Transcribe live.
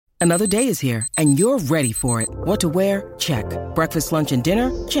Another day is here, and you're ready for it. What to wear? Check. Breakfast, lunch, and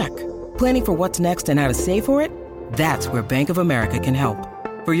dinner? Check. Planning for what's next and how to save for it? That's where Bank of America can help.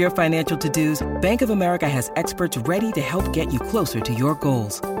 For your financial to-dos, Bank of America has experts ready to help get you closer to your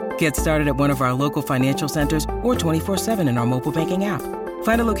goals. Get started at one of our local financial centers or 24/7 in our mobile banking app.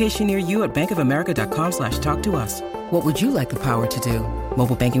 Find a location near you at bankofamerica.com/talktous. What would you like the power to do?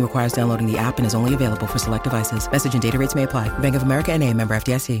 Mobile banking requires downloading the app and is only available for select devices. Message and data rates may apply. Bank of America N.A., member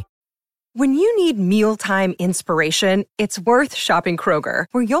FDIC. When you need mealtime inspiration, it's worth shopping Kroger,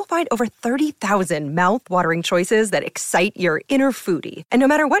 where you'll find over 30,000 mouth-watering choices that excite your inner foodie. And no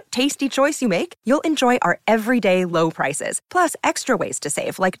matter what tasty choice you make, you'll enjoy our everyday low prices, plus extra ways to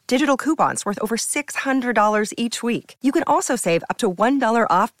save, like digital coupons worth over $600 each week. You can also save up to $1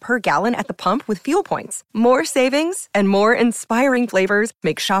 off per gallon at the pump with fuel points. More savings and more inspiring flavors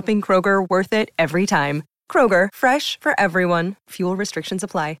make shopping Kroger worth it every time. Kroger, fresh for everyone. Fuel restrictions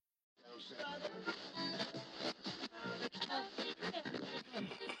apply.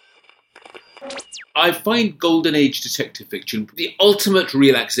 I find Golden Age detective fiction the ultimate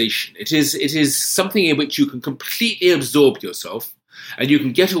relaxation. It is something in which you can completely absorb yourself and you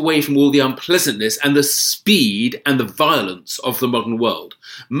can get away from all the unpleasantness and the speed and the violence of the modern world.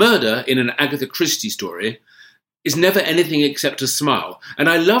 Murder in an Agatha Christie story is never anything except a smile. And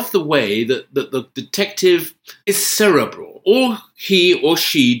I love the way that the detective is cerebral. All he or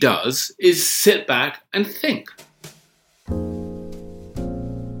she does is sit back and think.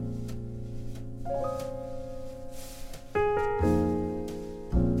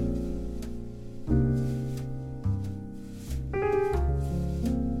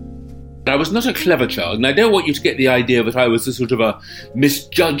 I was not a clever child, and I don't want you to get the idea that I was a sort of a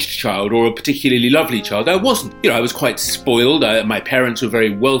misjudged child or a particularly lovely child. I wasn't. I was quite spoiled. My parents were very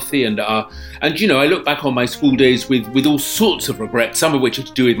wealthy, and I look back on my school days with all sorts of regrets, some of which are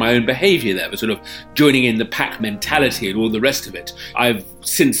to do with my own behaviour there, sort of joining in the pack mentality and all the rest of it. I've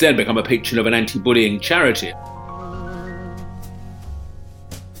since then become a patron of an anti-bullying charity.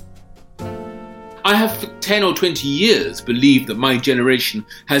 I have for 10 or 20 years believed that my generation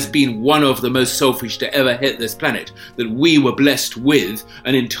has been one of the most selfish to ever hit this planet, that we were blessed with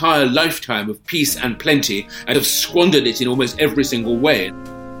an entire lifetime of peace and plenty and have squandered it in almost every single way.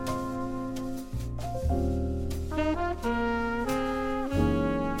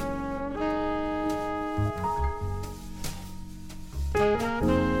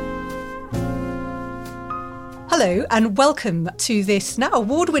 Hello and welcome to this now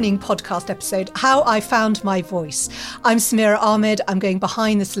award-winning podcast episode, How I Found My Voice. I'm Samira Ahmed. I'm going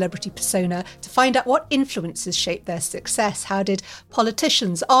behind the celebrity persona to find out what influences shaped their success. How did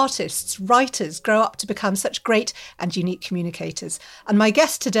politicians, artists, writers grow up to become such great and unique communicators? And my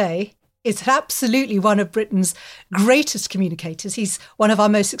guest today is absolutely one of Britain's greatest communicators. He's one of our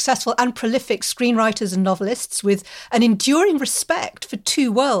most successful and prolific screenwriters and novelists with an enduring respect for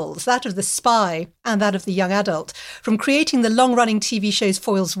two worlds, that of the spy and that of the young adult. From creating the long-running TV shows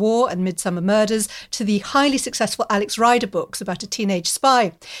Foyle's War and Midsummer Murders to the highly successful Alex Rider books about a teenage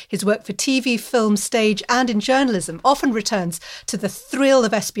spy, his work for TV, film, stage and in journalism often returns to the thrill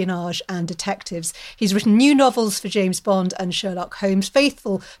of espionage and detectives. He's written new novels for James Bond and Sherlock Holmes,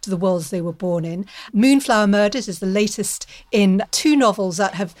 faithful to the worlds they were born in. Moonflower Murders is the latest in two novels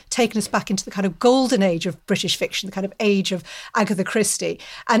that have taken us back into the kind of golden age of British fiction, the kind of age of Agatha Christie.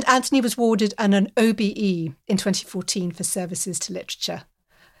 And Anthony was awarded an OBE in 2014 for services to literature.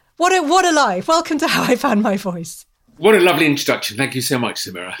 What a life. Welcome to How I Found My Voice. What a lovely introduction. Thank you so much,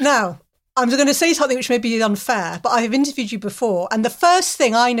 Samira. Now, I'm going to say something which may be unfair, but I have interviewed you before, and the first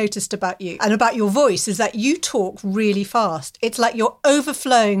thing I noticed about you and about your voice is that you talk really fast. It's like you're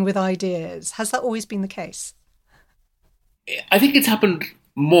overflowing with ideas. Has that always been the case? I think it's happened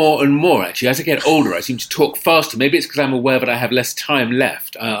more and more, actually. As I get older, I seem to talk faster. Maybe it's because I'm aware that I have less time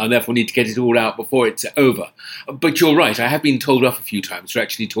left and therefore need to get it all out before it's over. But you're right, I have been told off a few times for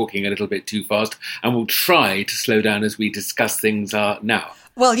actually talking a little bit too fast, and will try to slow down as we discuss things now.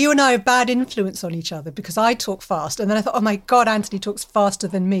 Well, you and I have bad influence on each other because I talk fast. And then I thought, oh my God, Anthony talks faster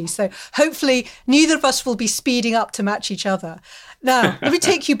than me. So hopefully neither of us will be speeding up to match each other. Now, let me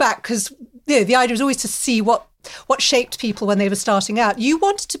take you back because the idea is always to see what shaped people when they were starting out. You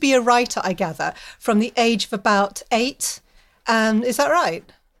wanted to be a writer, I gather, from the age of about 8. Is that right?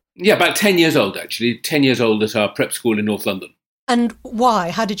 Yeah, about 10 years old, actually. 10 years old at our prep school in North London. And why?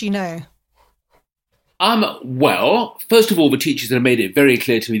 How did you know? Well, first of all, the teachers had made it very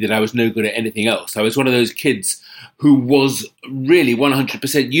clear to me that I was no good at anything else. I was one of those kids who was really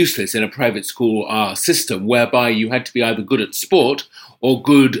 100% useless in a private school system whereby you had to be either good at sport or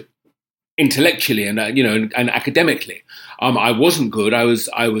good intellectually and and academically. I wasn't good. I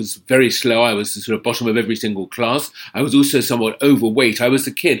was very slow. I was the sort of bottom of every single class. I was also somewhat overweight. I was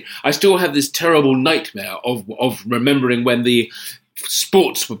the kid. I still have this terrible nightmare of remembering when the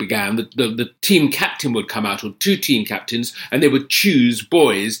sports began, the team captain would come out, or two team captains, and they would choose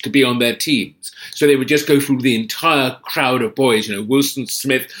boys to be on their teams. So they would just go through the entire crowd of boys, Wilson,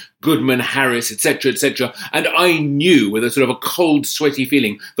 Smith, Goodman, Harris, etc., etc. And I knew with a sort of a cold, sweaty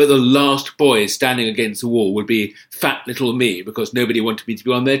feeling that the last boy standing against the wall would be fat little me, because nobody wanted me to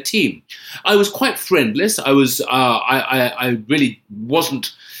be on their team. I was quite friendless. I really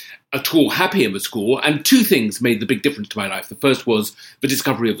wasn't at all happy in the school, and two things made the big difference to my life. The first was the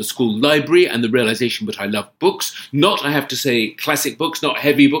discovery of the school library and the realization that I loved books. Not, I have to say, classic books, not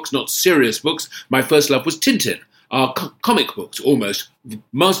heavy books, not serious books. My first love was Tintin. Comic books, almost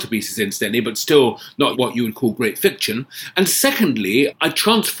masterpieces incidentally, but still not what you would call great fiction. And secondly, I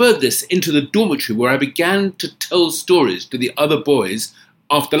transferred this into the dormitory, where I began to tell stories to the other boys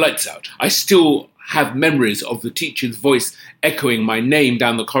after lights out. I still have memories of the teacher's voice echoing my name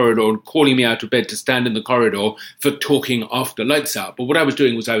down the corridor and calling me out of bed to stand in the corridor for talking after lights out. But what I was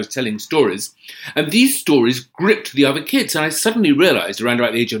doing was I was telling stories, and these stories gripped the other kids. And I suddenly realized around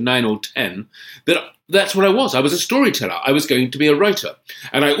about the age of 9 or 10 that that's what I was. I was a storyteller. I was going to be a writer.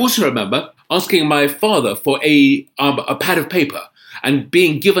 And I also remember asking my father for a pad of paper and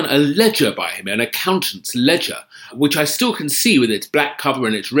being given a ledger by him, an accountant's ledger, which I still can see with its black cover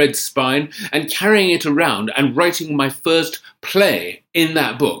and its red spine, and carrying it around and writing my first play in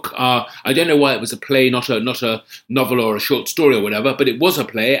that book. I don't know why it was a play, not a novel or a short story or whatever, but it was a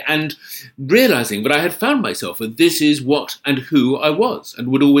play, and realizing that I had found myself, and this is what and who I was and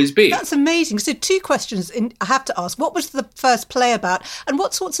would always be. That's amazing. So two questions I have to ask. What was the first play about, and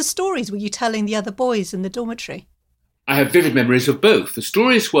what sorts of stories were you telling the other boys in the dormitory? I have vivid memories of both. The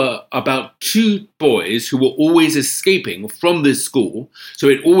stories were about two boys who were always escaping from this school. So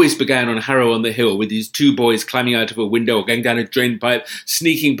it always began on Harrow on the Hill with these two boys climbing out of a window or going down a drain pipe,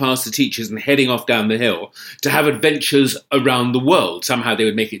 sneaking past the teachers and heading off down the hill to have adventures around the world. Somehow they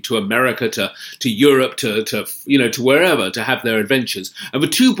would make it to America, to Europe, to wherever, to have their adventures. And the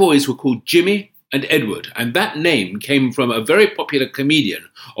two boys were called Jimmy and Edward, and that name came from a very popular comedian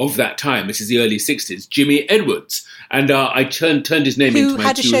of that time. This is the early 60s, Jimmy Edwards, and I turned his name into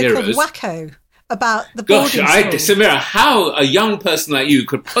my two heroes. Who had a show called Wacko about the boarding school. Samira, how a young person like you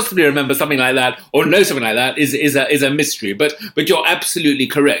could possibly remember something like that or know something like that is a mystery. But you're absolutely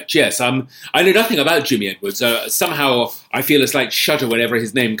correct. Yes, I know nothing about Jimmy Edwards. Somehow I feel a slight shudder whenever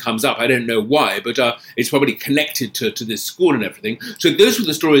his name comes up. I don't know why, but it's probably connected to this school and everything. So those were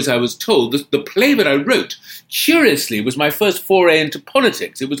the stories I was told. The play that I wrote, curiously, was my first foray into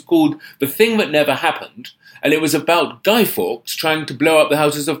politics. It was called The Thing That Never Happened, and it was about Guy Fawkes trying to blow up the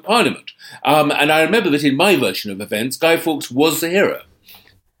Houses of Parliament. And I remember that in my version of events, Guy Fawkes was the hero.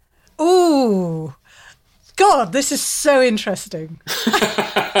 Ooh, God, this is so interesting.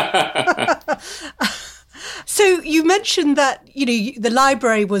 So you mentioned that, the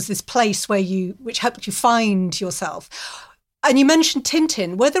library was this place which helped you find yourself. And you mentioned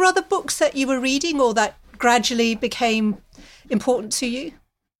Tintin. Were there other books that you were reading or that gradually became important to you?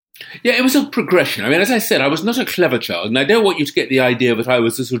 Yeah, it was a progression. I mean, as I said, I was not a clever child, and I don't want you to get the idea that I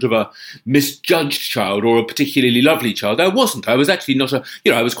was a sort of a misjudged child or a particularly lovely child. I wasn't. I was actually not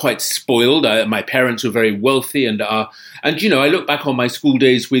I was quite spoiled. My parents were very wealthy, and I look back on my school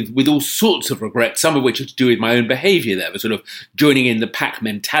days with all sorts of regrets, some of which are to do with my own behaviour there, the sort of joining in the pack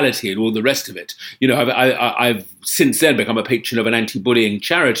mentality and all the rest of it. I've since then become a patron of an anti-bullying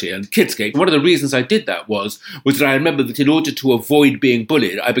charity and Kidscape. One of the reasons I did that was that I remember that in order to avoid being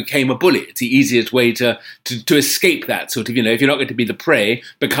bullied, I became a bully. It's the easiest way to escape that sort of, if you're not going to be the prey,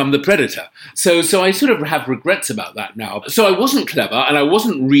 become the predator. So I sort of have regrets about that now. So I wasn't clever and I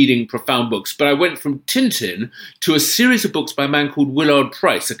wasn't reading profound books, but I went from Tintin to a series of books by a man called Willard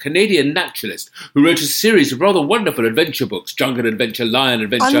Price, a Canadian naturalist who wrote a series of rather wonderful adventure books: Jungle Adventure, Lion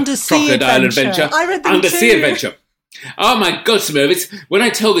Adventure, Undersea Crocodile Adventure, I read them Undersea too. Adventure. Oh my God, Samir, when I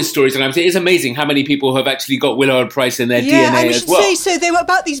tell these stories, and it's amazing how many people have actually got Willard Price in their DNA as well. Say, so they were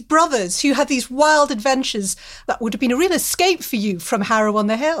about these brothers who had these wild adventures that would have been a real escape for you from Harrow on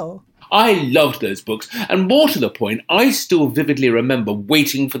the Hill. I loved those books. And more to the point, I still vividly remember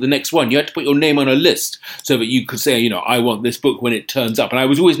waiting for the next one. You had to put your name on a list so that you could say, I want this book when it turns up. And I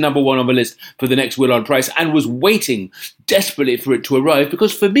was always number one on the list for the next Willard Price and was waiting desperately for it to arrive,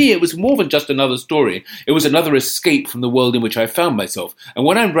 because for me it was more than just another story. It was another escape from the world in which I found myself. And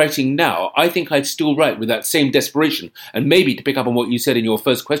when I'm writing now, I think I'd still write with that same desperation. And maybe to pick up on what you said in your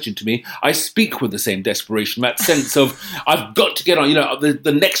first question to me, I speak with the same desperation, that sense of I've got to get on.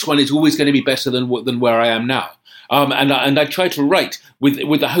 The next one is always always going to be better than where I am now. And I try to write with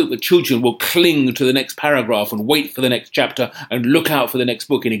the hope that children will cling to the next paragraph and wait for the next chapter and look out for the next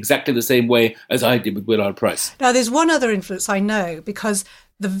book in exactly the same way as I did with Willard Price. Now, there's one other influence I know, because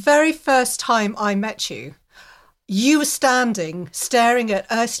the very first time I met you, you were standing staring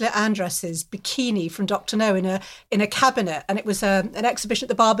at Ursula Andress's bikini from Dr. No in a cabinet, and it was an exhibition at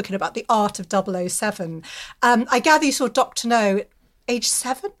the Barbican about the art of 007. I gather you saw Dr. No age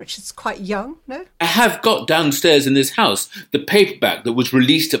 7, which is quite young, no? I have got downstairs in this house the paperback that was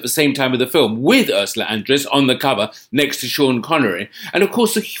released at the same time of the film with Ursula Andress on the cover next to Sean Connery. And of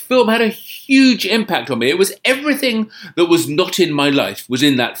course, the film had a huge impact on me. It was everything that was not in my life was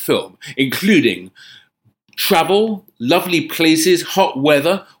in that film, including travel, lovely places, hot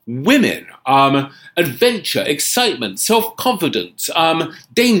weather, women, adventure, excitement, self-confidence,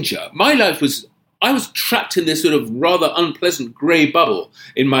 danger. My life I was trapped in this sort of rather unpleasant grey bubble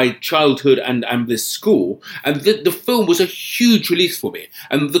in my childhood and this school. And the film was a huge release for me.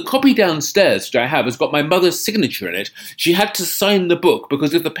 And the copy downstairs, which I have, has got my mother's signature in it. She had to sign the book,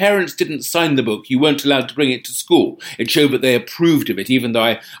 because if the parents didn't sign the book, you weren't allowed to bring it to school. It showed that they approved of it, even though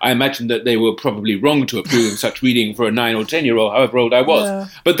I imagine that they were probably wrong to approve of such reading for a 9 or 10-year-old, however old I was. Yeah.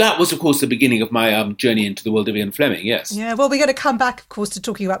 But that was, of course, the beginning of my journey into the world of Ian Fleming, yes. Yeah, well, we're going to come back, of course, to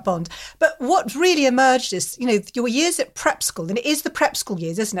talking about Bond. But what really emerged is, your years at prep school, and it is the prep school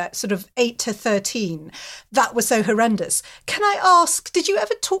years, isn't it? Sort of 8 to 13. That was so horrendous. Can I ask, did you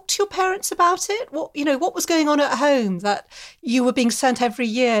ever talk to your parents about it? What was going on at home that you were being sent every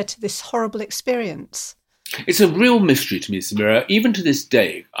year to this horrible experience? It's a real mystery to me, Samira, even to this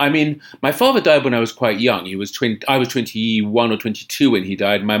day. I mean, my father died when I was quite young. I was 21 or 22 when he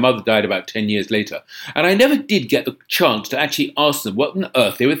died. My mother died about 10 years later. And I never did get the chance to actually ask them what on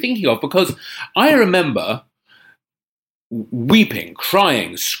earth they were thinking of, because I remember weeping,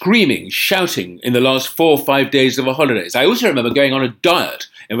 crying, screaming, shouting in the last 4 or 5 days of the holidays. I also remember going on a diet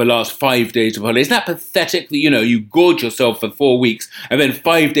in the last 5 days of holidays. Isn't that pathetic that, you gorge yourself for 4 weeks and then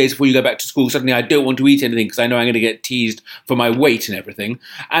 5 days before you go back to school, suddenly I don't want to eat anything because I know I'm going to get teased for my weight and everything.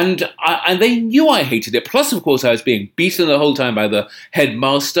 And they knew I hated it. Plus, of course, I was being beaten the whole time by the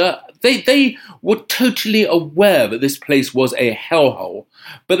headmaster. They were totally aware that this place was a hellhole,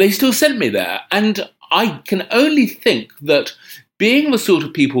 but they still sent me there. And I can only think that, being the sort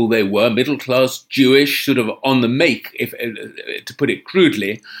of people they were, middle-class, Jewish, sort of on the make, if to put it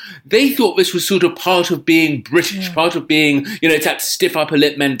crudely, they thought this was sort of part of being British, part of being, it's that stiff upper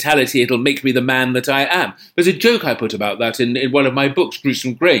lip mentality, it'll make me the man that I am. There's a joke I put about that in one of my books,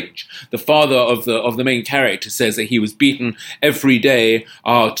 Gruesome Grange. The father of the main character says that he was beaten every day,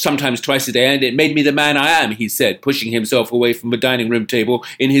 sometimes twice a day, and it made me the man I am, he said, pushing himself away from the dining room table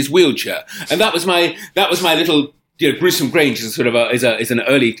in his wheelchair. And that was my little... Gruesome Grange is sort of is an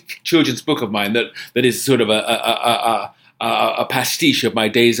early children's book of mine that is sort of a pastiche of my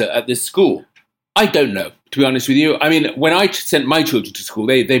days at this school. I don't know, to be honest with you. I mean, when I sent my children to school,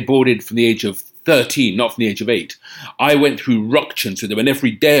 they boarded from the age of 13, not from the age of 8. I went through ructions with them, and every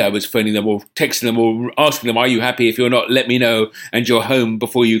day I was phoning them or texting them or asking them, "Are you happy? If you're not, let me know, and you're home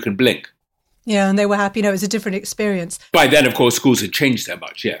before you can blink." Yeah, and they were happy. It was a different experience. By then, of course, schools had changed so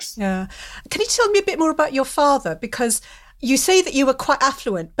much, yes. Yeah. Can you tell me a bit more about your father? Because you say that you were quite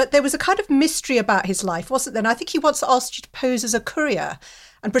affluent, but there was a kind of mystery about his life, wasn't there? And I think he once asked you to pose as a courier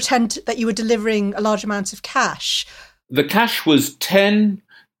and pretend that you were delivering a large amount of cash. The cash was 10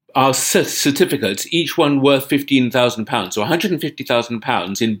 certificates, each one worth £15,000, so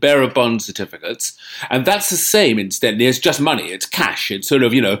 £150,000 in bearer bond certificates. And that's the same, incidentally, it's just money, it's cash. It's sort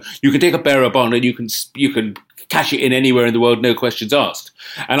of, you can take a bearer bond and you can cash it in anywhere in the world, no questions asked.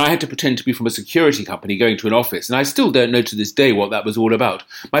 And I had to pretend to be from a security company going to an office, and I still don't know to this day what that was all about.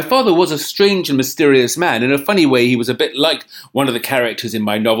 My father was a strange and mysterious man. In a funny way, he was a bit like one of the characters in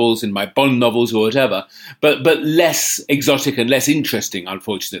my novels, in my Bond novels or whatever, but less exotic and less interesting,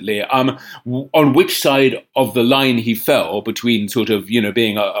 unfortunately. On which side of the line he fell between sort of,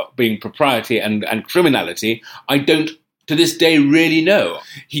 being propriety and criminality, I don't to this day really know.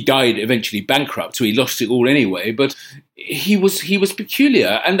 He died eventually bankrupt, so he lost it all anyway, but he was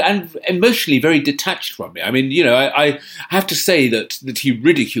peculiar and emotionally very detached from me. I mean, I have to say that he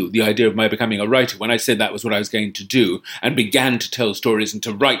ridiculed the idea of my becoming a writer. When I said that was what I was going to do and began to tell stories and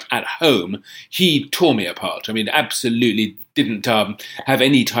to write at home, he tore me apart. I mean, absolutely didn't have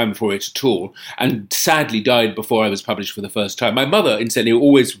any time for it at all, and sadly died before I was published for the first time. My mother, incidentally,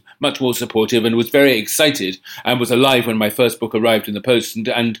 always much more supportive and was very excited and was alive when my first book arrived in the post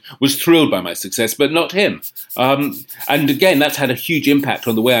and was thrilled by my success, but not him. And again, that's had a huge impact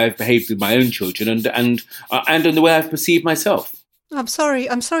on the way I've behaved with my own children and on the way I've perceived myself. I'm sorry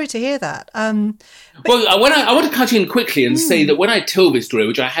to hear that. Well, I want to cut in quickly and say that when I tell this story,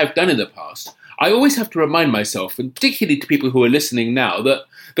 which I have done in the past, I always have to remind myself, and particularly to people who are listening now, that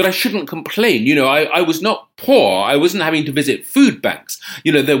I shouldn't complain. I was not poor. I wasn't having to visit food banks.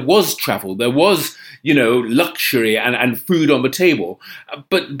 There was travel. There was, luxury and food on the table.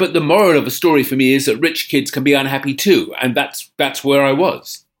 But the moral of the story for me is that rich kids can be unhappy too. And that's where I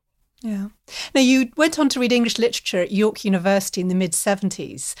was. Yeah. Now, you went on to read English literature at York University in the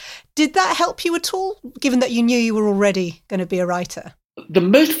mid-70s. Did that help you at all, given that you knew you were already going to be a writer? The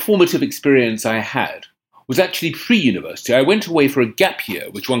most formative experience I had was actually pre-university. I went away for a gap year,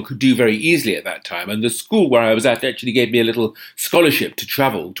 which one could do very easily at that time. And the school where I was at actually gave me a little scholarship to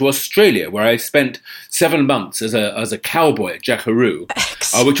travel to Australia, where I spent 7 months as a cowboy at Jackaroo,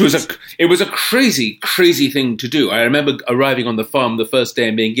 which was a crazy, crazy thing to do. I remember arriving on the farm the first day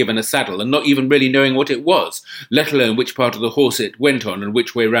and being given a saddle and not even really knowing what it was, let alone which part of the horse it went on and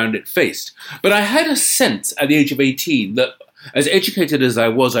which way round it faced. But I had a sense at the age of 18 that, as educated as I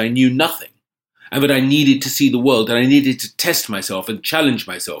was, I knew nothing. And that I needed to see the world and I needed to test myself and challenge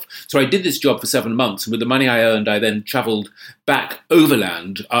myself. So I did this job for 7 months, and with the money I earned, I then travelled back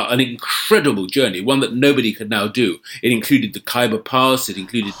overland, an incredible journey, one that nobody could now do. It included the Khyber Pass, it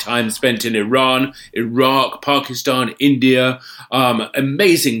included time spent in Iran, Iraq, Pakistan, India,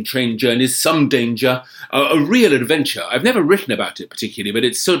 amazing train journeys, some danger, a real adventure. I've never written about it particularly, but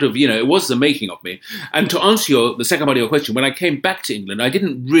it's sort of, it was the making of me. And to answer the second part of your question, when I came back to England, I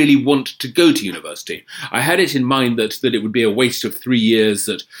didn't really want to go to university. I had it in mind that it would be a waste of 3 years,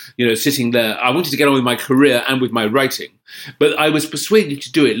 that, sitting there, I wanted to get on with my career and with my writing. But I was persuaded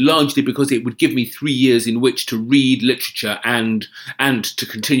to do it largely because it would give me 3 years in which to read literature and to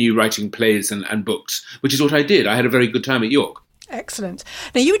continue writing plays and books, which is what I did. I had a very good time at York. Excellent.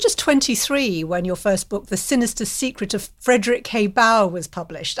 Now, you were just 23 when your first book, The Sinister Secret of Frederick K. Bauer, was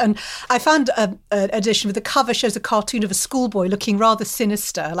published. And I found an edition with the cover shows a cartoon of a schoolboy looking rather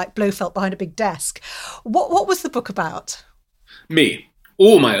sinister, like Blofeld behind a big desk. What was the book about? Me.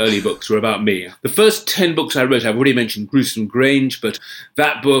 All my early books were about me. The first 10 books I wrote, I've already mentioned Gruesome Grange, but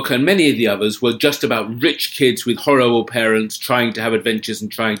that book and many of the others were just about rich kids with horrible parents trying to have adventures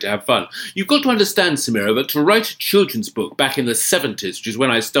and trying to have fun. You've got to understand, Samira, that to write a children's book back in the 70s, which is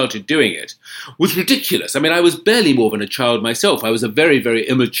when I started doing it, was ridiculous. I mean, I was barely more than a child myself. I was a very, very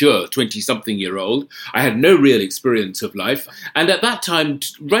immature 20-something-year-old. I had no real experience of life. And at that time,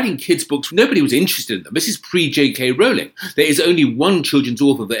 writing kids' books, nobody was interested in them. This is pre-J.K. Rowling. There is only one children's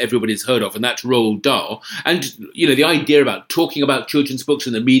author that everybody's heard of, and that's Roald Dahl. And, the idea about talking about children's books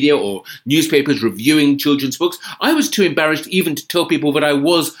in the media or newspapers reviewing children's books, I was too embarrassed even to tell people that I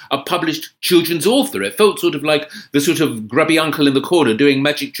was a published children's author. It felt sort of like the sort of grubby uncle in the corner doing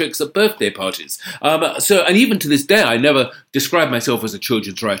magic tricks at birthday parties. And even to this day, I never describe myself as a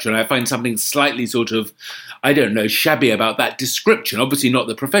children's writer, and I find something slightly sort of, shabby about that description. Obviously not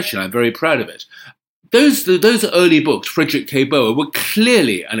the profession. I'm very proud of it. Those early books, Frederick K. Bauer, were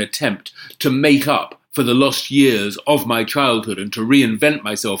clearly an attempt to make up for the lost years of my childhood and to reinvent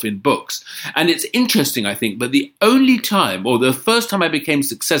myself in books. And it's interesting, I think, but the only time, or the first time I became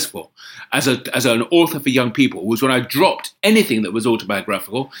successful as an author for young people was when I dropped anything that was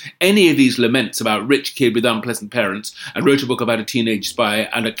autobiographical, any of these laments about rich kid with unpleasant parents, and wrote a book about a teenage spy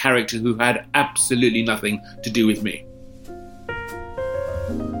and a character who had absolutely nothing to do with me.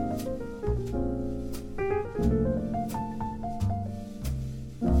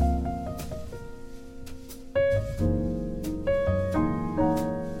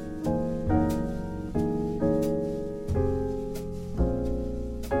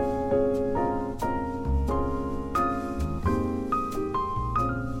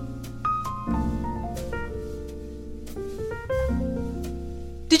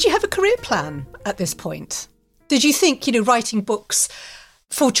 Did you have a career plan at this point? Did you think, writing books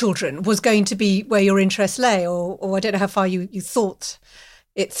for children was going to be where your interest lay, or I don't know how far you thought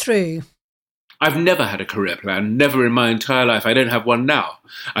it through? I've never had a career plan, never in my entire life. I don't have one now.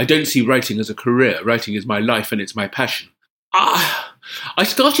 I don't see writing as a career. Writing is my life and it's my passion. I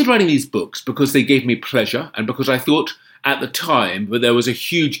started writing these books because they gave me pleasure and because I thought at the time that there was a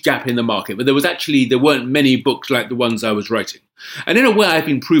huge gap in the market, but there weren't many books like the ones I was writing. And in a way, I've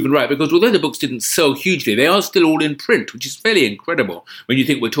been proven right, because although the books didn't sell hugely, they are still all in print, which is fairly incredible when you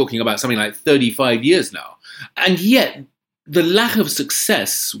think we're talking about something like 35 years now. And yet, the lack of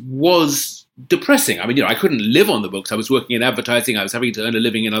success was depressing. I mean, I couldn't live on the books. I was working in advertising. I was having to earn a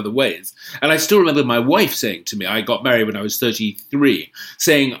living in other ways. And I still remember my wife saying to me, I got married when I was 33,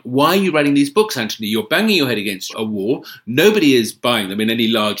 saying, why are you writing these books, Anthony? You're banging your head against a wall. Nobody is buying them in any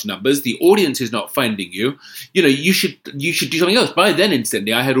large numbers. The audience is not finding you. You should do something else. By then,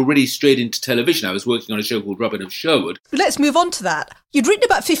 incidentally, I had already strayed into television. I was working on a show called Robin of Sherwood. Let's move on to that. You'd written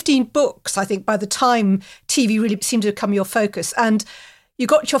about 15 books, I think, by the time TV really seemed to become your focus. And you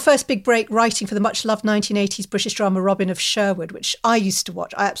got your first big break writing for the much-loved 1980s British drama Robin of Sherwood, which I used to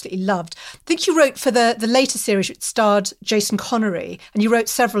watch. I absolutely loved. I think you wrote for the later series, which starred Jason Connery, and you wrote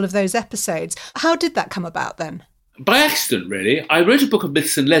several of those episodes. How did that come about then? By accident, really. I wrote a book of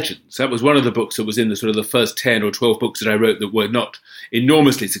myths and legends. That was one of the books that was in the sort of the first 10 or 12 books that I wrote that were not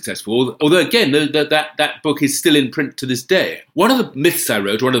enormously successful. Although, again, that book is still in print to this day. One of the myths I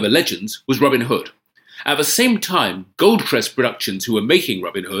wrote, one of the legends, was Robin Hood. At the same time, Goldcrest Productions, who were making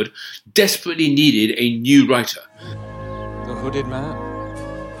Robin Hood, desperately needed a new writer. The hooded man?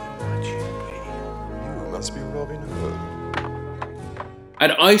 Might you be? You must be Robin Hood.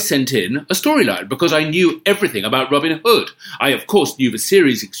 And I sent in a storyline because I knew everything about Robin Hood. I, of course, knew the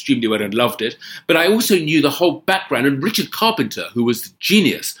series extremely well and loved it, but I also knew the whole background. And Richard Carpenter, who was the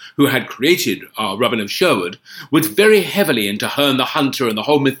genius who had created Robin of Sherwood, was very heavily into Herne the Hunter and the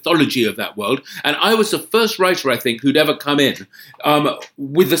whole mythology of that world. And I was the first writer, I think, who'd ever come in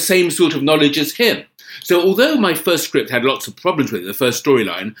with the same sort of knowledge as him. So although my first script had lots of problems with it, the first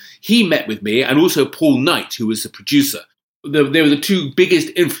storyline, he met with me, and also Paul Knight, who was the producer. They were the two biggest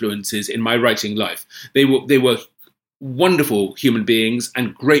influences in my writing life. They were wonderful human beings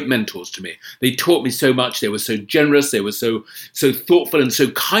and great mentors to me. They taught me so much. They were so generous. They were so thoughtful and so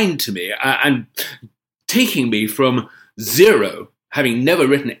kind to me, and taking me from zero, having never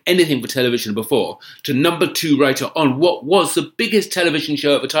written anything for television before, to number 2 writer on what was the biggest television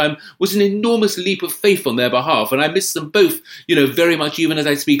show at the time, was an enormous leap of faith on their behalf. And I miss them both, very much, even as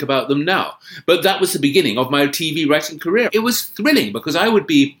I speak about them now. But that was the beginning of my TV writing career. It was thrilling because I would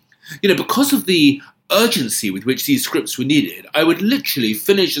be, because of the urgency with which these scripts were needed, I would literally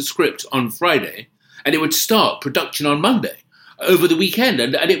finish a script on Friday and it would start production on Monday, over the weekend,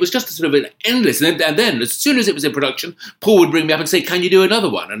 and it was just a sort of an endless, and then as soon as it was in production, Paul would bring me up and say, can you do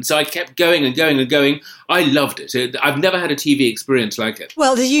another one? And so I kept going and going and going. I loved it. I've never had a TV experience like it.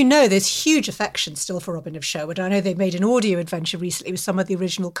 Well, as you know, there's huge affection still for Robin of Sherwood. I know they made an audio adventure recently with some of the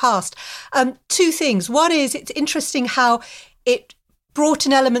original cast. 2 things. One is, it's interesting how it brought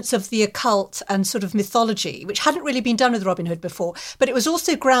in elements of the occult and sort of mythology, which hadn't really been done with Robin Hood before, but it was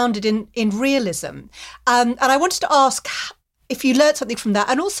also grounded in realism. And I wanted to ask if you learned something from that,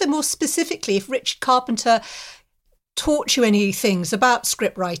 and also more specifically, if Richard Carpenter taught you any things about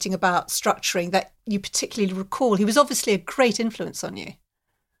script writing, about structuring that you particularly recall. He was obviously a great influence on you.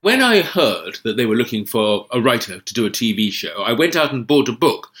 When I heard that they were looking for a writer to do a TV show, I went out and bought a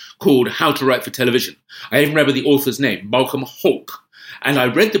book called How to Write for Television. I even remember the author's name, Malcolm Hawke. And I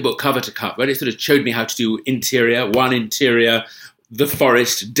read the book cover to cover, and it sort of showed me how to do interior, the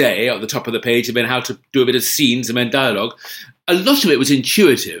forest day at the top of the page, and then how to do a bit of scenes and then dialogue. A lot of it was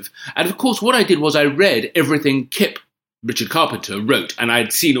intuitive. And of course, what I did was I read everything Richard Carpenter wrote, and I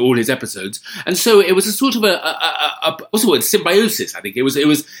had seen all his episodes. And so it was a sort of what's the word? Symbiosis, I think. It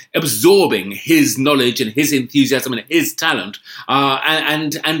was absorbing his knowledge and his enthusiasm and his talent,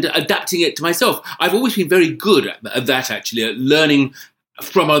 and adapting it to myself. I've always been very good at that, actually, at learning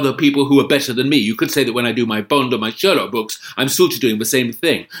from other people who are better than me. You could say that when I do my Bond or my Sherlock books, I'm sort of doing the same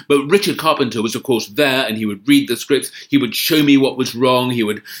thing. But Richard Carpenter was, of course, there, and he would read the scripts. He would show me what was wrong. He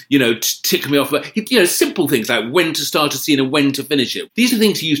would, tick me off. Simple things like when to start a scene and when to finish it. These are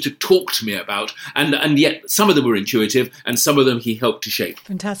things he used to talk to me about, and yet some of them were intuitive, and some of them he helped to shape.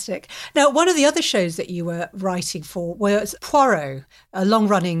 Fantastic. Now, one of the other shows that you were writing for was Poirot, a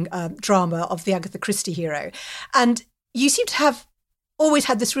long-running drama of the Agatha Christie hero. And you seem to have always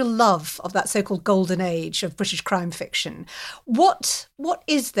had this real love of that so-called golden age of British crime fiction. What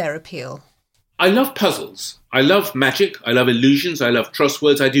is their appeal? I love puzzles. I love magic. I love illusions. I love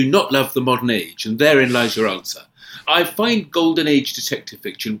crosswords. I do not love the modern age, and therein lies your answer. I find golden age detective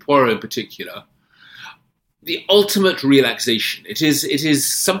fiction, Poirot in particular, the ultimate relaxation. It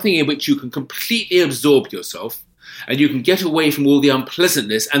is something in which you can completely absorb yourself, and you can get away from all the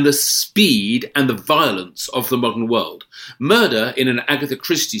unpleasantness and the speed and the violence of the modern world. Murder in an Agatha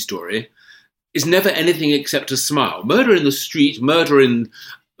Christie story is never anything except a smile. Murder in the street, murder in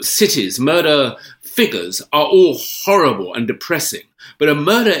cities, murder figures are all horrible and depressing. But a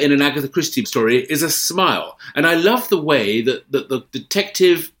murder in an Agatha Christie story is a smile. And I love the way that the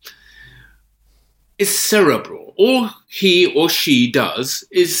detective is cerebral. All he or she does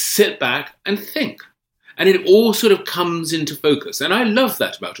is sit back and think. And it all sort of comes into focus. And I love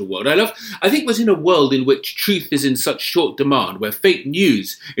that about a world. I think we're in a world in which truth is in such short demand, where fake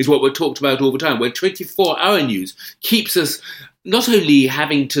news is what we're talked about all the time, where 24-hour news keeps us not only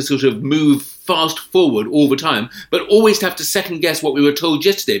having to sort of move fast forward all the time, but always to have to second guess what we were told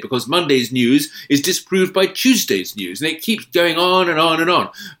yesterday, because Monday's news is disproved by Tuesday's news. And it keeps going on and on and on.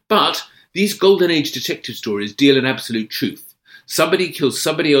 But these Golden Age detective stories deal in absolute truth. Somebody kills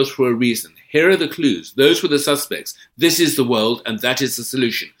somebody else for a reason. Here are the clues. Those were the suspects. This is the world, and that is the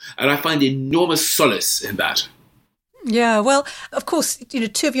solution. And I find enormous solace in that. Yeah, well, of course,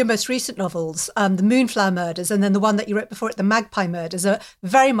 two of your most recent novels, The Moonflower Murders and then the one that you wrote before it, The Magpie Murders, are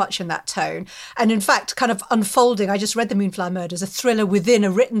very much in that tone. And in fact, kind of unfolding, I just read The Moonflower Murders, a thriller within a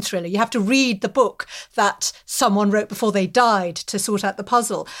written thriller. You have to read the book that someone wrote before they died to sort out the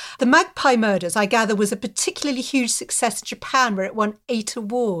puzzle. The Magpie Murders, I gather, was a particularly huge success in Japan, where it won 8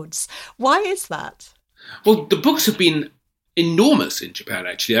 awards. Why is that? Well, the books have been enormous in Japan,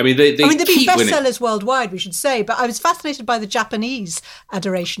 actually. I mean, they've been bestsellers worldwide, we should say, but I was fascinated by the Japanese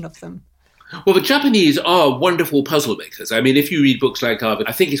adoration of them. Well, the Japanese are wonderful puzzle makers. I mean, if you read books like,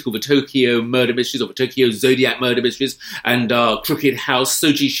 I think it's called the Tokyo Murder Mysteries or the Tokyo Zodiac Murder Mysteries and Crooked House,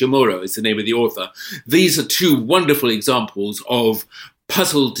 Soji Shimura is the name of the author. These are 2 wonderful examples of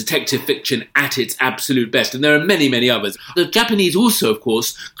puzzle detective fiction at its absolute best. And there are many, many others. The Japanese also, of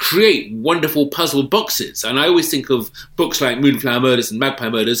course, create wonderful puzzle boxes. And I always think of books like Moonflower Murders and Magpie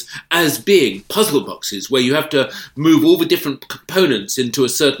Murders as being puzzle boxes where you have to move all the different components into a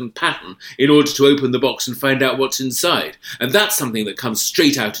certain pattern in order to open the box and find out what's inside. And that's something that comes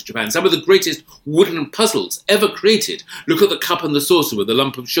straight out of Japan. Some of the greatest wooden puzzles ever created, look at the cup and the saucer with a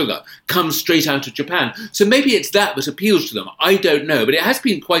lump of sugar, comes straight out of Japan. So maybe it's that appeals to them. I don't know. But it has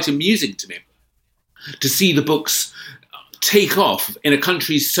been quite amusing to me to see the books take off in a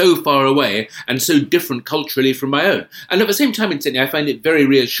country so far away and so different culturally from my own. And at the same time, incidentally, I find it very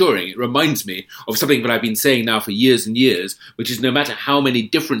reassuring. It reminds me of something that I've been saying now for years and years, which is no matter how many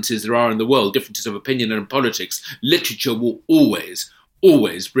differences there are in the world, differences of opinion and politics, literature will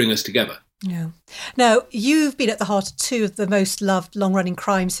always bring us together. Yeah. Now, you've been at the heart of 2 of the most loved long-running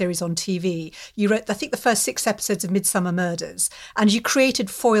crime series on TV. You wrote, I think, the first 6 episodes of Midsummer Murders, and you created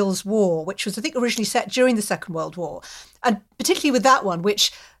Foyle's War, which was, I think, originally set during the Second World War. And particularly with that one,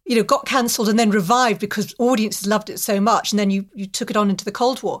 which, got cancelled and then revived because audiences loved it so much, and then you took it on into the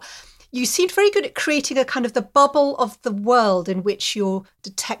Cold War. You seemed very good at creating a kind of the bubble of the world in which your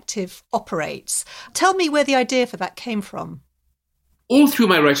detective operates. Tell me where the idea for that came from. All through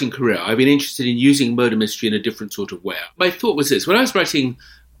my writing career, I've been interested in using murder mystery in a different sort of way. My thought was this. When I was writing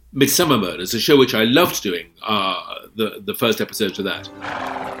Midsummer Murders, a show which I loved doing, the first episode of that.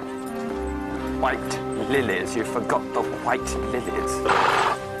 White lilies. You forgot the white lilies.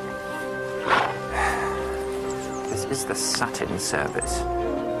 This is the satin service.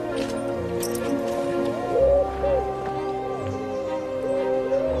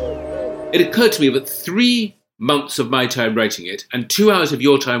 It occurred to me that 3 months of my time writing it and 2 hours of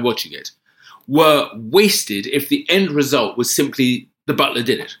your time watching it were wasted if the end result was simply the butler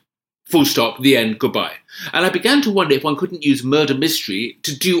did it. Full stop, the end, goodbye. And I began to wonder if one couldn't use murder mystery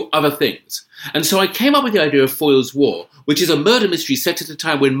to do other things. And so I came up with the idea of Foyle's War, which is a murder mystery set at a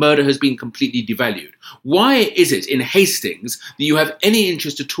time when murder has been completely devalued. Why is it in Hastings that you have any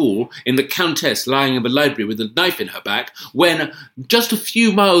interest at all in the Countess lying in the library with a knife in her back, when just a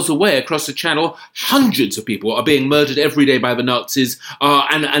few miles away across the channel, hundreds of people are being murdered every day by the Nazis,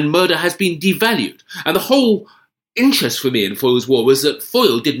 and murder has been devalued? And the whole interest for me in Foyle's War was that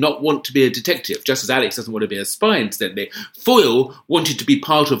Foyle did not want to be a detective, just as Alex doesn't want to be a spy, incidentally. Foyle wanted to be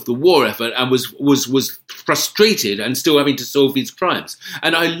part of the war effort and was frustrated and still having to solve these crimes.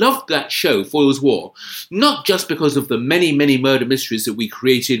 And I loved that show, Foyle's War, not just because of the many, many murder mysteries that we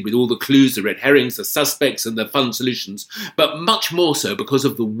created with all the clues, the red herrings, the suspects and the fun solutions, but much more so because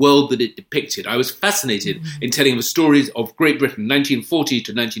of the world that it depicted. I was fascinated in telling the stories of Great Britain, 1940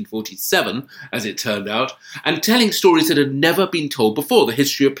 to 1947, as it turned out, and telling stories that had never been told before. The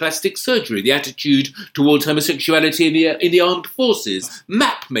history of plastic surgery, the attitude towards homosexuality in the armed forces,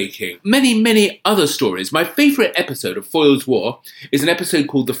 map making, many, many other stories. My favourite episode of Foyle's War is an episode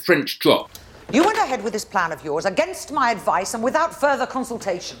called The French Drop. You went ahead with this plan of yours against my advice and without further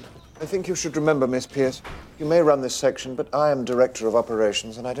consultation. I think you should remember, Miss Pierce, you may run this section, but I am Director of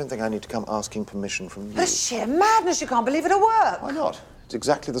Operations, and I don't think I need to come asking permission from you. The sheer madness, you can't believe it'll work. Why not? It's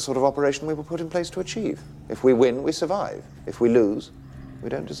exactly the sort of operation we were put in place to achieve. If we win, we survive. If we lose, we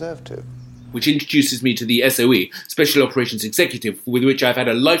don't deserve to. which introduces me to the SOE, Special Operations Executive, with which I've had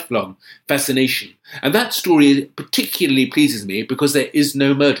a lifelong fascination. And that story particularly pleases me because there is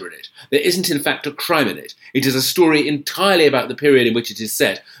no murder in it. There isn't, in fact, a crime in it. It is a story entirely about the period in which it is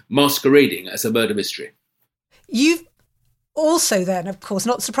set, masquerading as a murder mystery. You've also then, of course,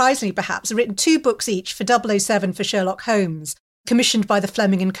 not surprisingly perhaps, written 2 books each for 007 for Sherlock Holmes, commissioned by the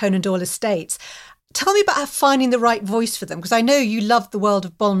Fleming and Conan Doyle estates. Tell me about finding the right voice for them, because I know you love the world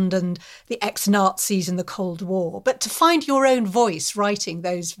of Bond and the ex-Nazis and the Cold War, but to find your own voice writing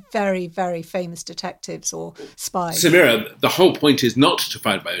those very, very famous detectives or spies. Samira, the whole point is not to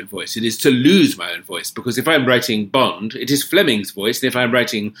find my own voice. It is to lose my own voice, because if I'm writing Bond, it is Fleming's voice, and if I'm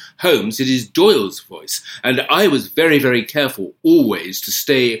writing Holmes, it is Doyle's voice. And I was very, very careful always to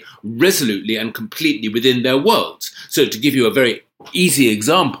stay resolutely and completely within their worlds. So to give you a very easy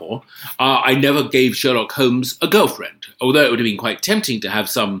example, I never gave Sherlock Holmes a girlfriend, although it would have been quite tempting to have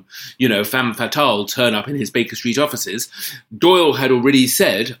some, femme fatale turn up in his Baker Street offices. Doyle had already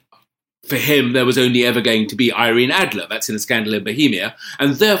said, for him, there was only ever going to be Irene Adler. That's in A Scandal in Bohemia.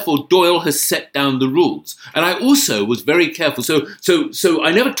 And therefore, Doyle has set down the rules. And I also was very careful. So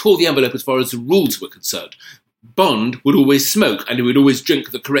I never tore the envelope as far as the rules were concerned. Bond would always smoke, and he would always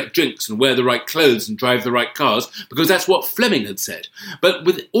drink the correct drinks and wear the right clothes and drive the right cars, because that's what Fleming had said. But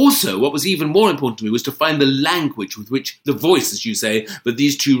also, what was even more important to me was to find the language with which, the voice, as you say, that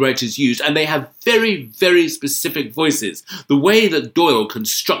these 2 writers used. And they have very, very specific voices. The way that Doyle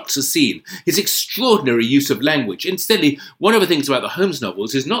constructs a scene, his extraordinary use of language. Incidentally, one of the things about the Holmes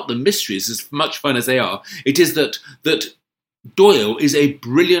novels is not the mysteries, as much fun as they are. It is that Doyle is a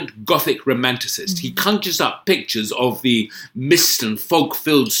brilliant Gothic romanticist. He conjures up pictures of the mist and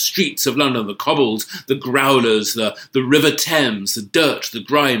fog-filled streets of London, the cobbles, the growlers, the River Thames, the dirt, the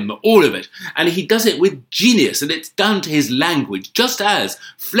grime, all of it. And he does it with genius, and it's done to his language, just as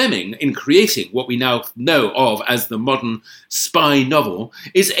Fleming, in creating what we now know of as the modern spy novel,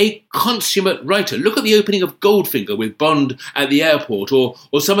 is a consummate writer. Look at the opening of Goldfinger with Bond at the airport, or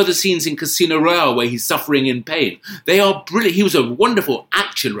some of the scenes in Casino Royale where he's suffering in pain. They are brilliant. He was a wonderful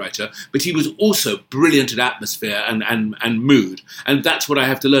action writer, but he was also brilliant at atmosphere and mood. And that's what I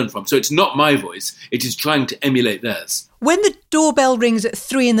have to learn from. So it's not my voice. It is trying to emulate theirs. When the doorbell rings at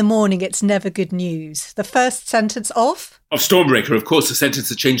 3 a.m, it's never good news. The first sentence of Stormbreaker, of course, the sentence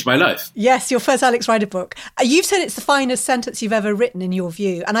that changed my life. Yes, your first Alex Rider book. You've said it's the finest sentence you've ever written in your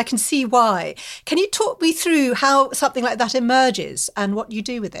view, and I can see why. Can you talk me through how something like that emerges and what you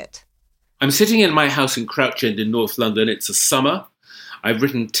do with it? I'm sitting in my house in Crouch End in North London. It's a summer. I've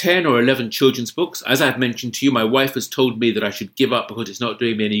written 10 or 11 children's books. As I've mentioned to you, my wife has told me that I should give up because it's not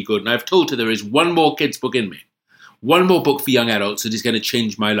doing me any good. And I've told her there is one more kids' book in me. One more book for young adults that is going to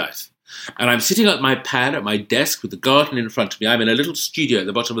change my life. And I'm sitting at my pad at my desk with the garden in front of me. I'm in a little studio at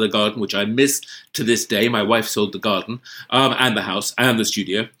the bottom of the garden, which I miss to this day. My wife sold the garden and the house and the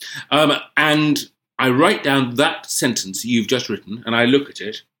studio. And I write down that sentence you've just written, and I look at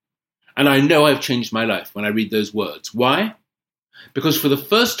it. And I know I've changed my life when I read those words. Why? Because for the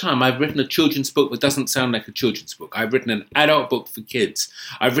first time, I've written a children's book that doesn't sound like a children's book. I've written an adult book for kids.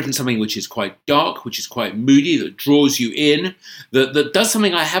 I've written something which is quite dark, which is quite moody, that draws you in, that does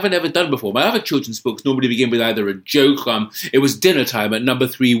something I haven't ever done before. My other children's books normally begin with either a joke, it was dinner time at number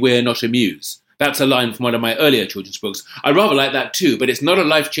 3, we're not amused. That's a line from one of my earlier children's books. I rather like that too, but it's not a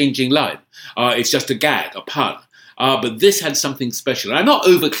life-changing line. It's just a gag, a pun. But this had something special. And I'm not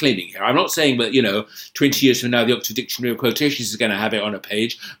over-claiming here. I'm not saying that, 20 years from now, the Oxford Dictionary of Quotations is going to have it on a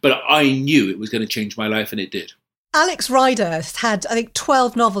page. But I knew it was going to change my life, and it did. Alex Rider had, I think,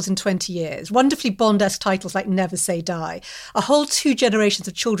 12 novels in 20 years, wonderfully Bond-esque titles like Never Say Die. A whole 2 generations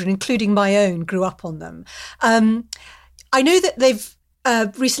of children, including my own, grew up on them. I know that they've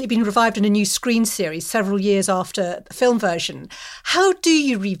recently been revived in a new screen series several years after the film version. How do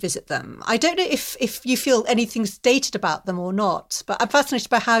you revisit them? I don't know if you feel anything's dated about them or not, but I'm fascinated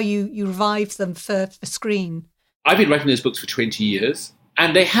by how you revived them for screen. I've been writing those books for 20 years.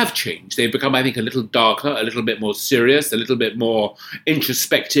 And they have changed. They've become, I think, a little darker, a little bit more serious, a little bit more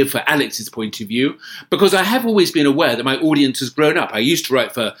introspective for Alex's point of view, because I have always been aware that my audience has grown up. I used to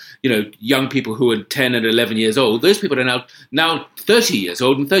write for, young people who were 10 and 11 years old. Those people are now 30 years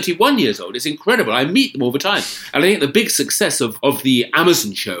old and 31 years old. It's incredible. I meet them all the time. And I think the big success of the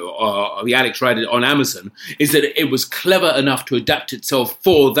Amazon show, or the Alex Rider on Amazon, is that it was clever enough to adapt itself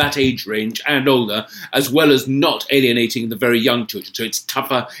for that age range and older, as well as not alienating the very young children. So it's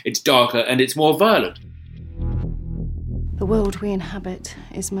tougher, it's darker, and it's more violent. The world we inhabit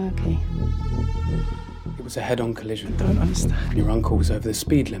is murky. It was a head-on collision. Don't understand. Your uncle was over the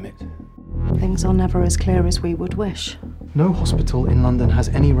speed limit. Things are never as clear as we would wish. No hospital in London has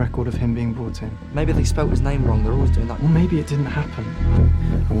any record of him being brought in. Maybe they spelt his name wrong. They're always doing that. Or maybe it didn't happen.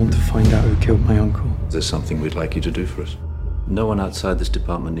 I want to find out who killed my uncle. There's something we'd like you to do for us. No one outside this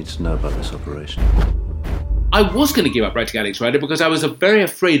department needs to know about this operation. I was going to give up writing Alex Rider because I was very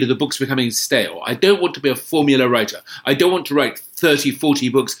afraid of the books becoming stale. I don't want to be a formula writer. I don't want to write 30, 40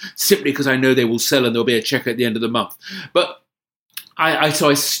 books simply because I know they will sell and there'll be a check at the end of the month. But so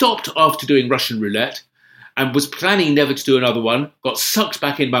I stopped after doing Russian Roulette and was planning never to do another one, got sucked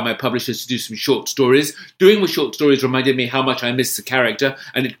back in by my publishers to do some short stories. Doing the short stories reminded me how much I missed the character,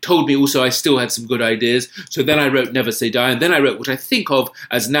 and it told me also I still had some good ideas. So then I wrote Never Say Die, and then I wrote what I think of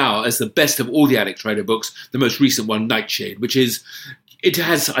as now as the best of all the Alex Rider books, the most recent one, Nightshade, which is... It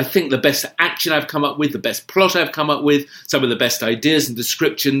has, I think, the best action I've come up with, the best plot I've come up with, some of the best ideas and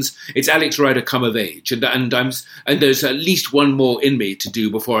descriptions. It's Alex Rider come of age, and there's at least one more in me to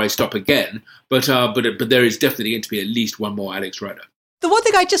do before I stop again. But there is definitely going to be at least one more Alex Rider. The one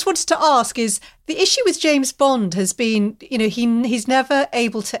thing I just wanted to ask is the issue with James Bond has been, he's never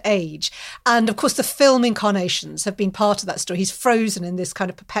able to age. And of course, the film incarnations have been part of that story. He's frozen in this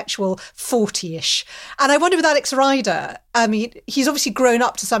kind of perpetual 40-ish. And I wonder with Alex Rider, I mean, he's obviously grown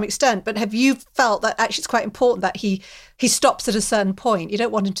up to some extent, but have you felt that actually it's quite important that he stops at a certain point? You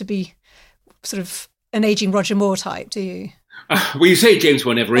don't want him to be sort of an aging Roger Moore type, do you? Well, you say James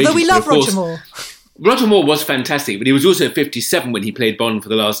Bond never ages. Although we love Roger Moore. Roger Moore was fantastic, but he was also 57 when he played Bond for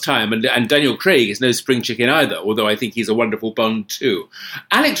the last time, and Daniel Craig is no spring chicken either, although I think he's a wonderful Bond too.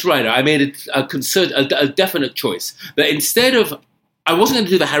 Alex Rider, I made a definite choice, that instead of... I wasn't going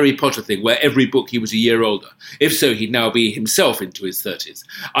to do the Harry Potter thing where every book he was a year older. If so, he'd now be himself into his 30s.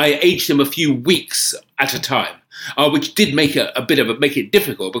 I aged him a few weeks at a time, which did make make it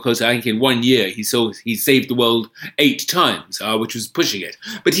difficult because I think in 1 year he saved the world 8 times, which was pushing it.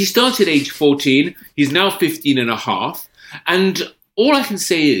 But he started age 14. He's now 15 and a half. And all I can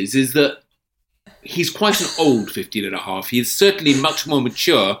say is that he's quite an old 15 and a half. He is certainly much more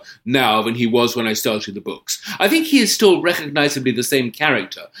mature now than he was when I started the books. I think he is still recognisably the same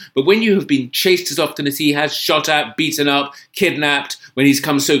character, but when you have been chased as often as he has, shot at, beaten up, kidnapped, when he's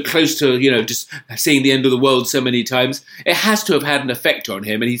come so close to, just seeing the end of the world so many times, it has to have had an effect on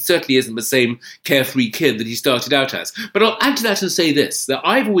him, and he certainly isn't the same carefree kid that he started out as. But I'll add to that and say this, that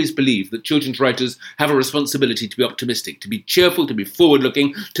I've always believed that children's writers have a responsibility to be optimistic, to be cheerful, to be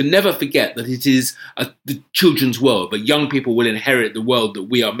forward-looking, to never forget that it is the children's world, but young people will inherit the world that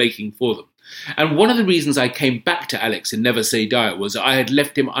we are making for them. And one of the reasons I came back to Alex in Never Say Die was I had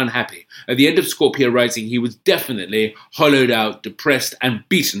left him unhappy. At the end of Scorpio Rising, he was definitely hollowed out, depressed, and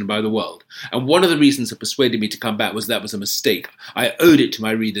beaten by the world. And one of the reasons that persuaded me to come back was that was a mistake. I owed it to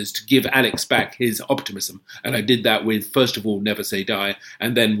my readers to give Alex back his optimism. And I did that with, first of all, Never Say Die,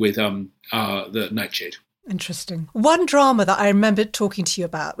 and then with the Nightshade. Interesting. One drama that I remember talking to you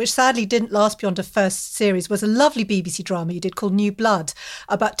about, which sadly didn't last beyond a first series, was a lovely BBC drama you did called New Blood,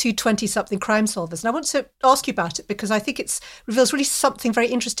 about two 20-something crime solvers. And I want to ask you about it because I think it reveals really something very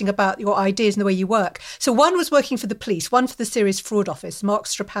interesting about your ideas and the way you work. So one was working for the police, one for the series Fraud Office, Mark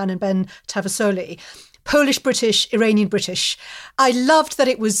Strapan and Ben Tavasoli. Polish-British, Iranian-British. I loved that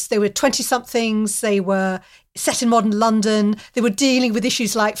they were 20-somethings, they were set in modern London, they were dealing with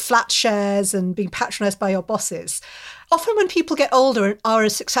issues like flat shares and being patronised by your bosses. Often when people get older and are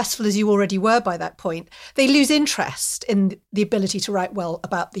as successful as you already were by that point, they lose interest in the ability to write well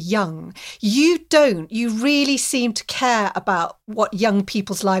about the young. You don't. You really seem to care about what young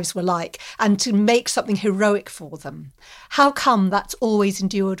people's lives were like and to make something heroic for them. How come that's always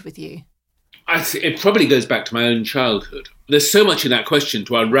endured with you? It probably goes back to my own childhood. There's so much in that question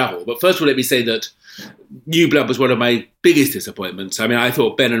to unravel. But first of all, let me say that New Blood was one of my biggest disappointments. I mean, I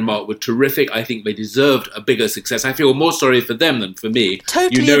thought Ben and Mark were terrific. I think they deserved a bigger success. I feel more sorry for them than for me.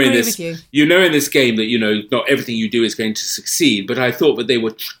 Totally agree with you. You know in this game that, not everything you do is going to succeed. But I thought that they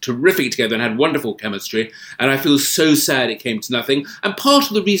were terrific together and had wonderful chemistry. And I feel so sad it came to nothing. And part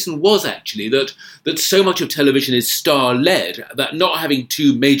of the reason was actually that so much of television is star-led, that not having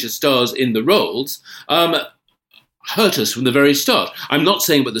two major stars in the roles hurt us from the very start. I'm not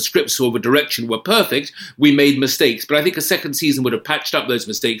saying that the scripts or the direction were perfect. We made mistakes, but I think a second season would have patched up those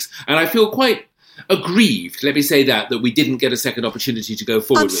mistakes. And I feel quite aggrieved, let me say that we didn't get a second opportunity to go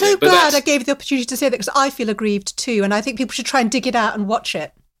forward with it. I'm so glad I gave you the opportunity to say that because I feel aggrieved too. And I think people should try and dig it out and watch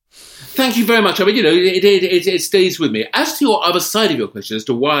it. Thank you very much. I mean, it stays with me. As to your other side of your question, as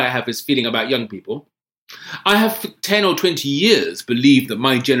to why I have this feeling about young people, I have for 10 or 20 years believed that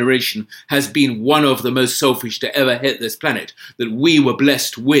my generation has been one of the most selfish to ever hit this planet, that we were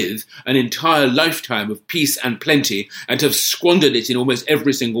blessed with an entire lifetime of peace and plenty and have squandered it in almost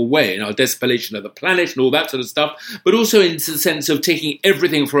every single way, in our desperation of the planet and all that sort of stuff, but also in the sense of taking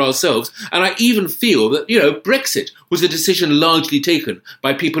everything for ourselves. And I even feel that, Brexit was a decision largely taken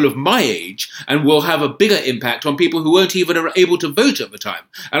by people of my age and will have a bigger impact on people who weren't even able to vote at the time.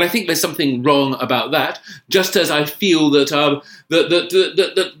 And I think there's something wrong about that. Just as I feel that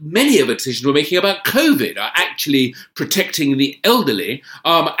that many of the decisions we're making about COVID are actually protecting the elderly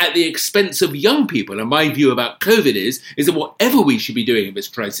at the expense of young people. And my view about COVID is that whatever we should be doing in this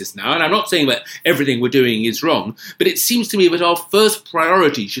crisis now, and I'm not saying that everything we're doing is wrong, but it seems to me that our first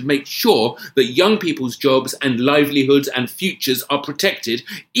priority should make sure that young people's jobs and livelihoods and futures are protected,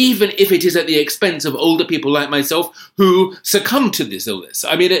 even if it is at the expense of older people like myself who succumb to this illness.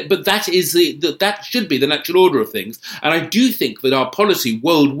 I mean, but that should be the natural order of things. And I do think that our policy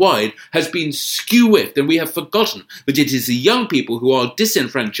worldwide has been skew-whiffed, and we have forgotten that it is the young people who are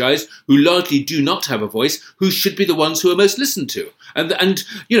disenfranchised, who largely do not have a voice, who should be the ones who are most listened to. And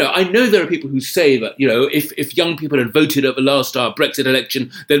I know there are people who say that, if young people had voted at the last Brexit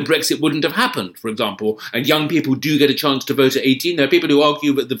election, then Brexit wouldn't have happened, for example, and young people do get a chance to vote at 18. There are people who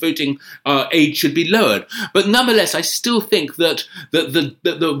argue that the voting age should be lowered. But nonetheless, I still think that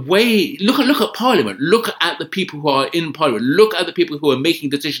the way, look at Parliament, look at the people who are in Parliament, look at the people who are making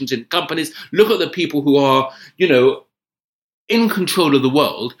decisions in companies, look at the people who are, in control of the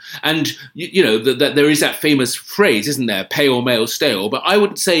world, and that there is that famous phrase, isn't there, pale male stale, but I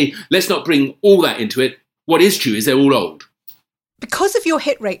would say let's not bring all that into it. What is true is they're all old. Because of your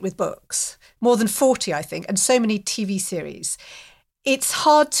hit rate with books, more than 40 I think, and so many TV series, it's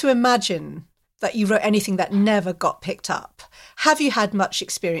hard to imagine that you wrote anything that never got picked up. Have you had much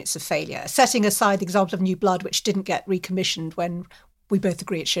experience of failure, setting aside the example of New Blood, which didn't get recommissioned when we both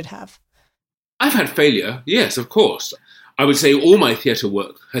agree it should have? I've had failure, yes, of course. I would say all my theatre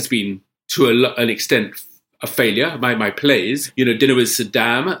work has been, to an extent, a failure. My plays, Dinner with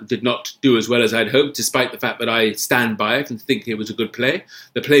Saddam did not do as well as I'd hoped, despite the fact that I stand by it and think it was a good play.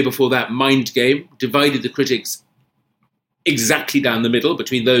 The play before that, Mind Game, divided the critics exactly down the middle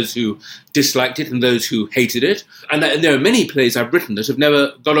between those who disliked it and those who hated it. And there are many plays I've written that have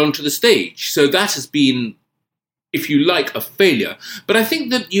never got onto the stage. So that has been, if you like, a failure. But I think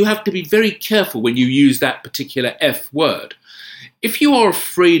that you have to be very careful when you use that particular F word. If you are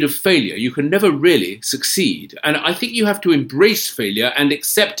afraid of failure, you can never really succeed. And I think you have to embrace failure and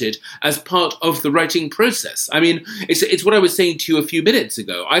accept it as part of the writing process. I mean, it's what I was saying to you a few minutes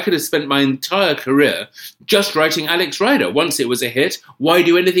ago. I could have spent my entire career just writing Alex Rider. Once it was a hit, why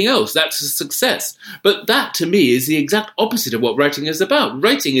do anything else? That's a success. But that, to me, is the exact opposite of what writing is about.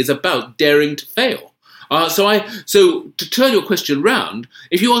 Writing is about daring to fail. So to turn your question round,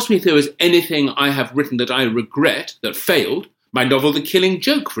 if you ask me if there was anything I have written that I regret that failed, my novel The Killing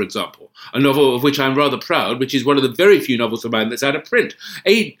Joke, for example, a novel of which I'm rather proud, which is one of the very few novels of mine that's out of print.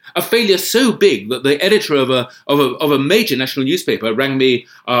 A failure so big that the editor of a major national newspaper rang me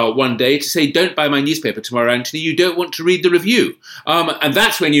one day to say, "Don't buy my newspaper tomorrow, Anthony, you don't want to read the review." And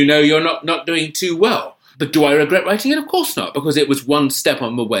that's when you know you're not doing too well. But do I regret writing it? Of course not, because it was one step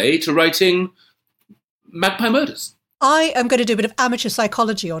on the way to writing Magpie Murders. I am going to do a bit of amateur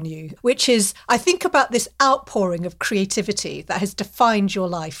psychology on you, which is, I think about this outpouring of creativity that has defined your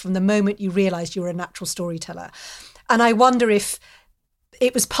life from the moment you realised you were a natural storyteller. And I wonder if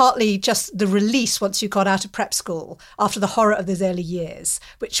it was partly just the release once you got out of prep school after the horror of those early years,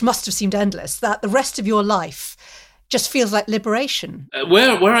 which must have seemed endless, that the rest of your life just feels like liberation.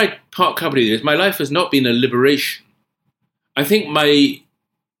 Where I part company with this, my life has not been a liberation. I think my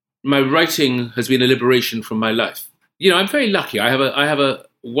writing has been a liberation from my life. I'm very lucky. I have a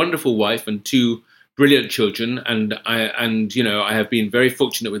wonderful wife and two brilliant children, and I have been very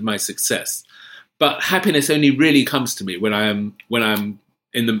fortunate with my success. But happiness only really comes to me when I'm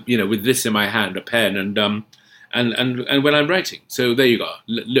in the with this in my hand, a pen, and when I'm writing. So there you go.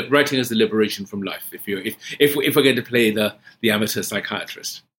 Writing is the liberation from life. If we're going to play the amateur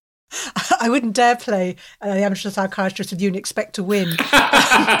psychiatrist. I wouldn't dare play the amateur psychiatrist with you and expect to win.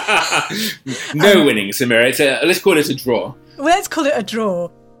 No winning, Samira. Let's call it a draw. Well, let's call it a draw.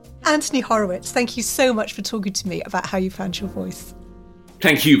 Anthony Horowitz, thank you so much for talking to me about how you found your voice.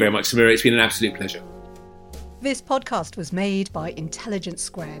 Thank you very much, Samira. It's been an absolute pleasure. This podcast was made by Intelligence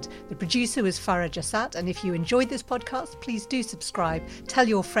Squared. The producer was Farah Jassat, and if you enjoyed this podcast, please do subscribe, tell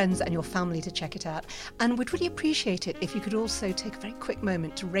your friends and your family to check it out, and we'd really appreciate it if you could also take a very quick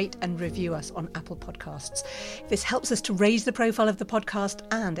moment to rate and review us on Apple Podcasts. This helps us to raise the profile of the podcast,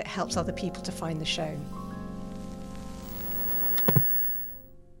 and it helps other people to find the show.